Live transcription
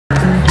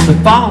The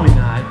following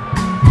night,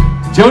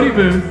 Jody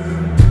Booth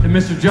and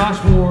Mr.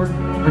 Josh Ward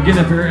are getting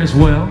up here as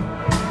well.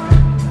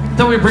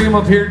 Thought we'd bring them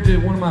up here to do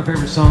one of my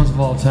favorite songs of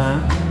all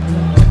time.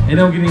 They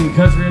don't get any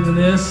country than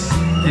this,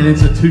 and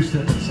it's a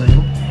two-step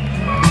single.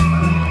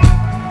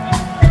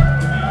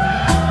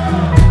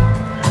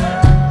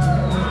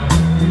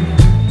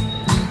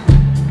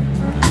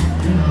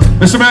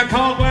 Mr. Matt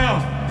Caldwell.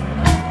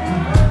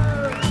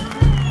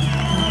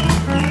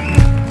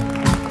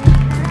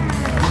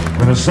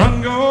 When the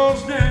sun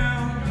goes down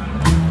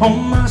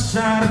on my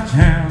side of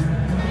town,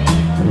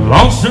 a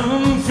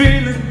lonesome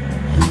feeling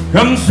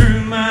comes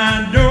through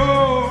my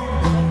door.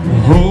 The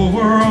whole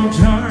world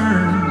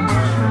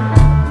turns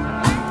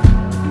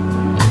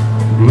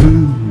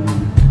blue.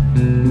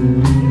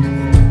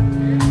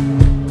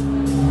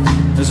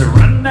 There's a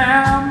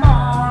rundown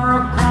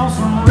bar across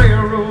the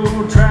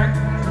railroad track.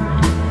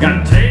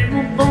 Got a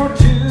table for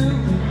two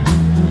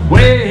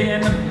way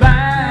in the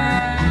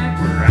back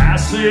where I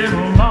sit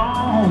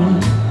alone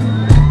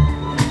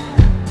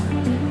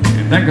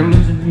and think of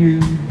losing you.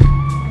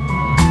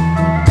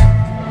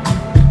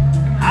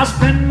 I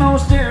spend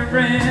most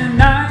every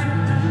night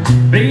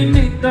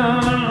beneath the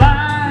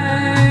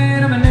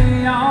light of a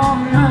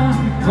neon.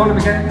 Coley,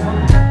 McCabe.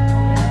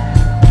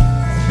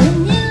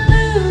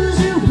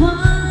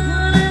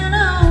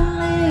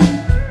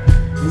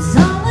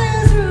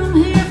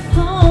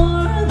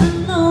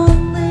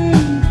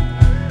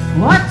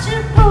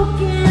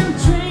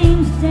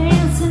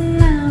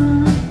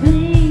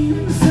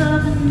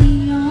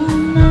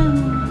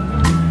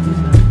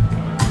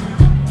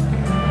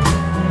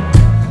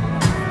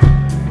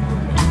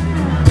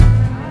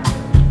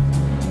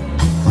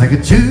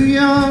 Like two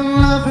young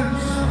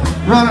lovers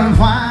running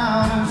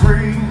wild and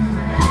free,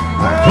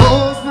 I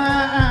close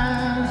my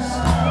eyes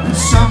and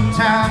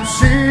sometimes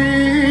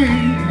see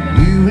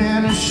you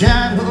in a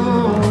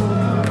shadow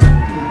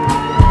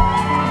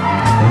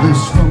of this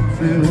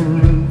smoke-filled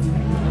room.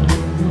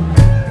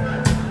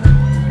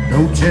 No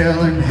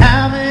telling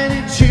how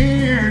many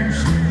tears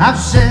I've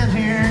sat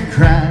here and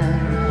cried,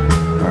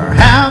 or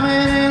how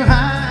many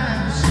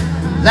lies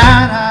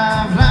that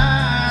I've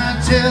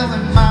lied,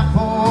 telling my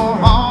poor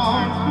heart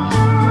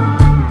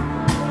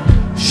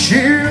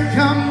she'll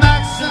come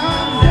back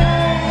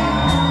someday.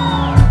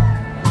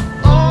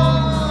 Oh,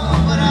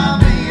 but I'll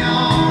be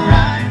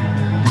alright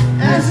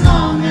as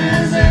long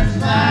as there's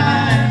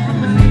light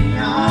from a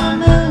neon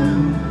moon.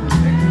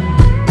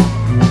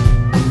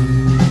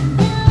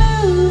 You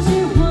lose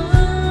your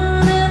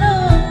one and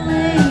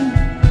only.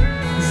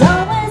 There's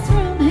always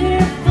room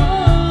here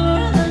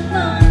for the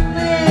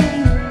lonely.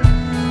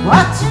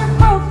 Watch your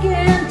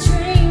broken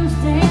dreams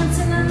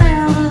dancing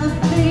out of the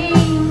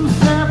beams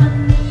of a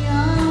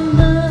neon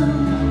moon.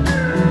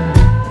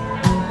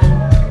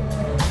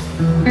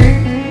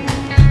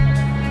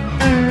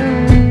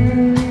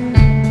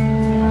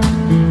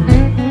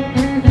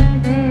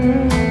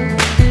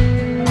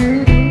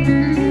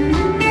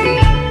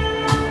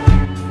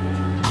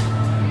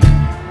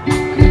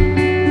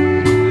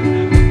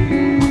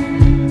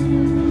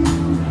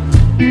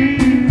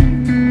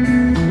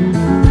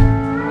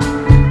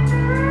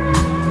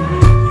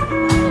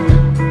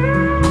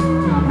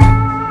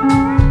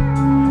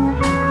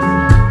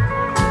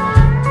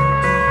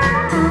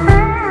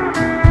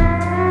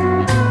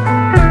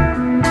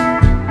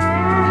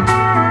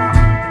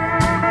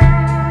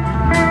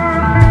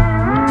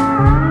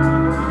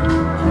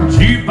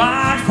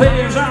 Jukebox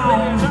plays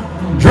on,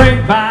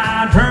 drink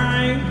by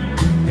drink,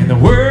 and the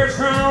words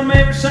from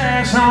every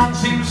sad song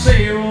seem to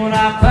say what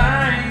I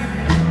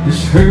think.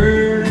 This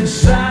hurt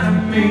inside of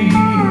me.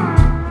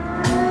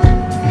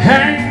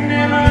 Hey,